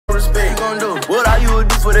gon' do? What all you would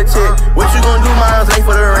do for the chick? What you gon' do, miles late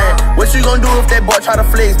for the rent? What you gon' do if that boy try to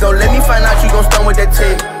flex? Don't let me find out you gon' stun with that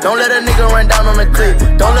chick. Don't let a nigga run down on the clip.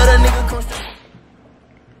 Don't let a nigga come.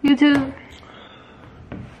 YouTube.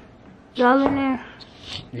 Y'all in there?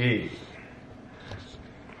 Yeah.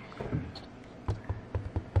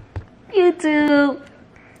 YouTube.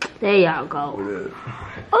 There y'all go.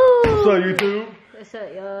 What's up, YouTube? What's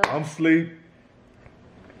up, y'all? I'm asleep.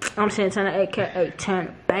 I'm Santana, aka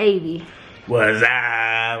Turner Baby. What's up?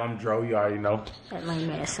 I'm Dro, you already know. That lame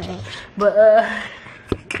man saying. But,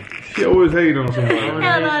 She always hate on somebody. hell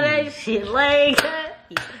no, that shit lame.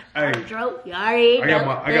 Hey, Dro, you already I know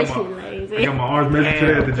got that shit lazy. I got my arms measured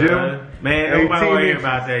today at the gym. Man, nobody worry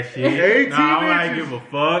about that shit. 18 nah, I don't inches. give a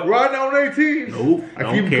fuck. Riding on 18. Nope, I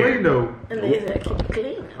don't keep it care. clean though. At least I keep it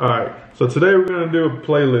clean. Alright, so today we're gonna do a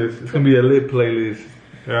playlist. It's gonna be a lit playlist.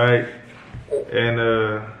 Alright. And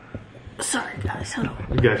Sorry, guys, hold on.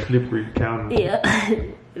 we got Slippery counting. Yeah,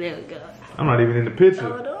 there we go. I'm not even in the picture.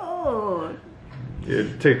 Hold on. Yeah,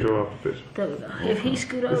 take Joe off the picture. There we go. If he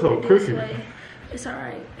scoot It's all over this crooked. way, it's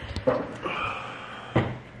alright.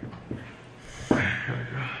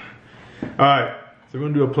 Alright, so we're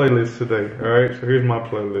gonna do a playlist today. Alright, so here's my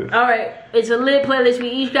playlist. Alright, it's a lit playlist. We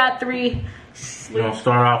each got 3. We're gonna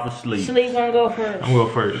start off with sleep. Sleep gonna go first. I'm gonna go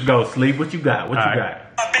first. Go, sleep. What you got? What you Alright. got?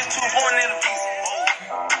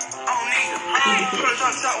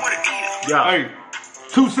 Yeah. Hey,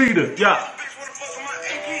 2-seater. Yeah.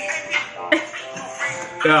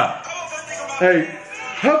 Yeah. Hey,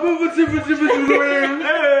 hop over to Hey.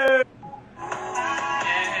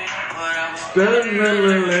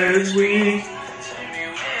 last week.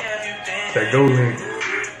 That goes in.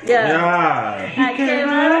 Yeah. Yeah. I came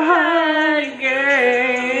out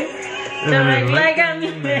hungry. To make like I'm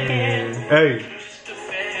your man. Hey.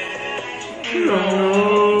 You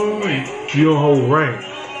don't hold rank.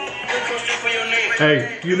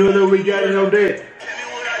 Hey, you know that we got it on that.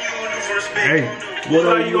 Hey, what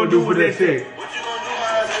are you gonna do for that shit?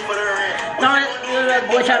 Don't let that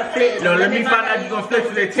boy try to flip. No, let me find out you gonna flex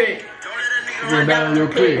for that check. You're down real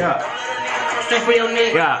quick. Yeah. Flip for your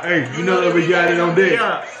neck. Yeah. Hey, you know that we got it on that.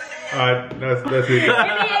 Yeah. Alright, that's it. Give me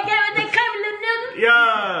that game with that cover, little nigga.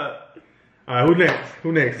 Yeah. Alright, who next?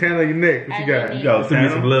 Who next? Tanner, you next. What you got? I Yo, send me Tanner.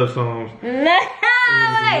 some love songs. No,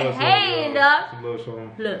 hey, dog. Some love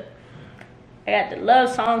songs. Look, I got the love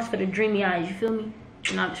songs for the dreamy eyes. You feel me?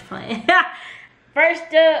 No, I'm just playing. First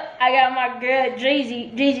up, I got my girl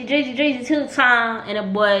Jeezy 2 Time and a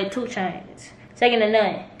boy 2 Chainz. Second to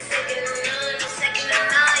none.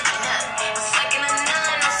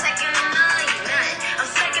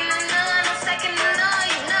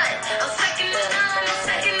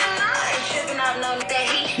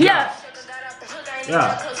 Yeah.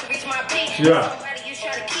 Yeah. Yeah.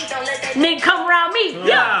 Nigga come around me. Yeah.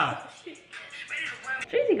 Yeah.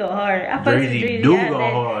 Dreezy go hard. I fuck with Dreezy Dreezy. do I go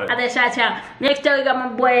bet- hard. I bet shout out. Next up, we got my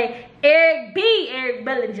boy Eric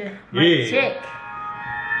Bellinger. My Yeah. chick.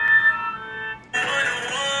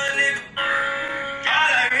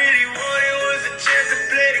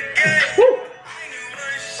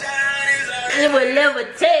 It would never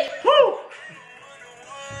take. Woo.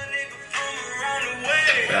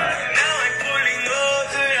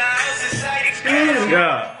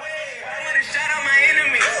 Yeah.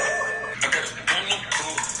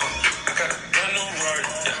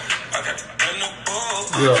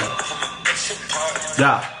 Yeah.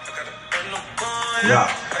 Yeah. Yeah.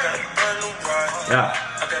 Yeah.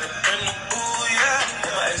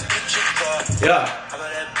 Yeah.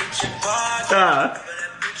 Yeah.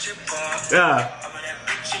 Yeah.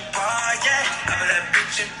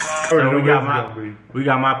 Alright, We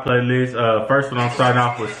got my playlist. First one I'm starting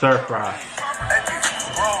off with Stir Fry.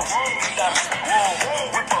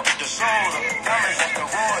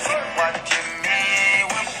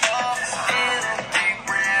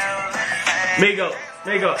 Migo.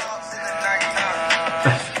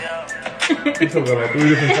 You talking about like 3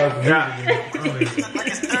 different types of Yeah. music.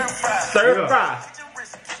 Stir Fry.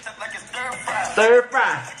 Stir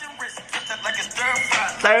Fry.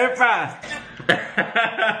 Stir Fry.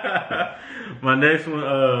 My next one,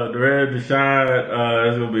 the Red Deshaun,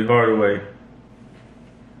 it's gonna be Hardaway.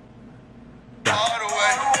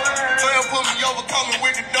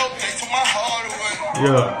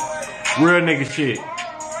 Yeah. Real nigga shit.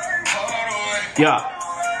 Yeah.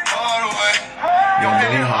 Young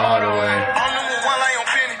Benny Hardaway.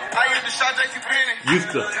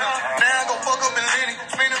 Used to.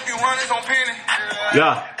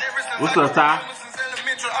 Yeah. What's up, Ty?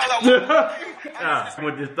 Yeah.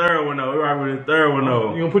 With this third one though. We're right with this third one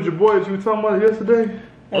though. You gonna put your boy that you were talking about yesterday?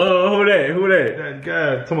 Who that? Who that? That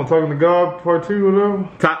guy, someone talking to God, part 2 or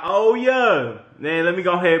whatever. Oh yeah. Man, let me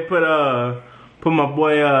go ahead and put my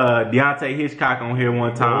boy Deontay Hitchcock on here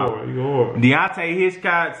one time. You go. Deontay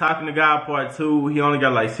Hitchcock, Talking to God part 2. He only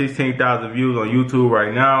got like 16,000 views on YouTube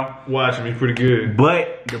right now. Watching me pretty good.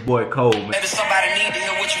 But the boy cold, man. Maybe somebody need to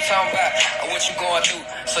hear what you talking about or what you going through,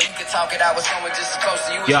 so you can talk it out with someone just as close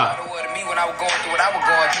to you as Yeah. you were to me when I was going through what I was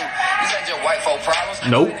going through. These ain't just white folk problems.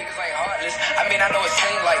 Nope. These niggas ain't heartless. I mean, I know it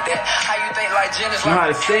seems like that. How you think like Jenna's You know how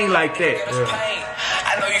like to sing like that. pain.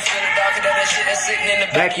 I know you feel the darker than that shit that's sitting in the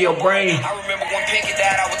Back of your brain. I remember when Pinky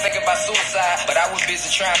died, I was thinking about suicide, but I was busy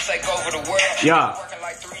trying to take over the world. Yeah. Working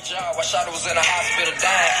like 3 jobs. I shot was in a hospital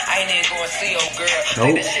dying. I ain't even going to see old girl.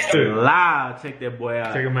 Think that shit Nope. Live. Check that boy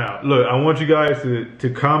out. Check him out. Look, I want you guys to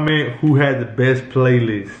comment who had the best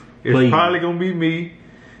playlist. It's Please. probably gonna be me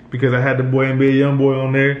because I had the boy and be a young boy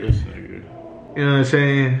on there. This nigga. You know what I'm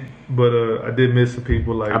saying? But I did miss some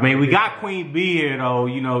people. Like I mean, we got Queen B here though.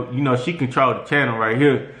 You know she controlled the channel right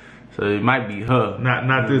here, so it might be her.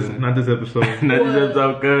 not this episode. Not this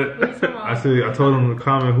episode good. I told them to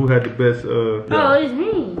comment who had the best Oh, it's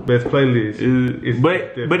me. best playlist.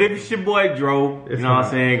 But if it's your boy Dro, you It's know what I'm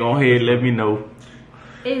fine. saying? Go ahead, let me know.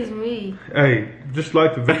 It's me. Hey, just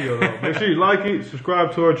like the video though. Make sure you like it,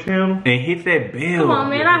 subscribe to our channel. And hit that bell. Come on,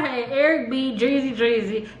 man. I had Eric B,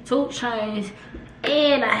 Jeezy, 2 Chainz,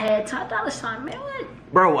 and I had Top Dollar Sign. Man, what?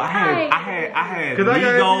 Bro, I had Cause I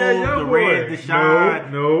got that Migos, young the boy. Red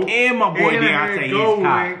Deshaun, No. and my boy And I had Deontay Gold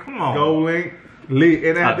Hitchcock. Link. Come on. Gold Link. Lit.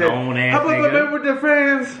 And I had A known that. ass How about nigga. the with the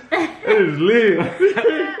friends? It is lit.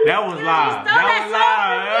 That was live. That was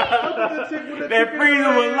live. That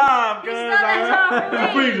freezer was live,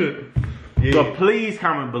 that cuz. Freezer. Yeah. So please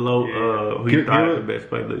comment below who you Give thought it- had the best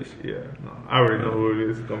playlist. Yeah, no, I already know who it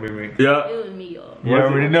is. It's gonna be me. Yeah. It was me, y'all. You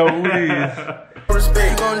already know who it is.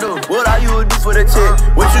 Respect, you gon' do what all you would do for the check.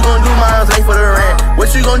 What you gon' do, miles ain't for the rent. What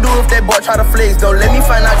you gon' do if that boy try to flex? Don't let me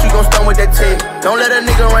find out you gon' stun with that check. Don't let a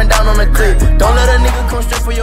nigga run down on the clip.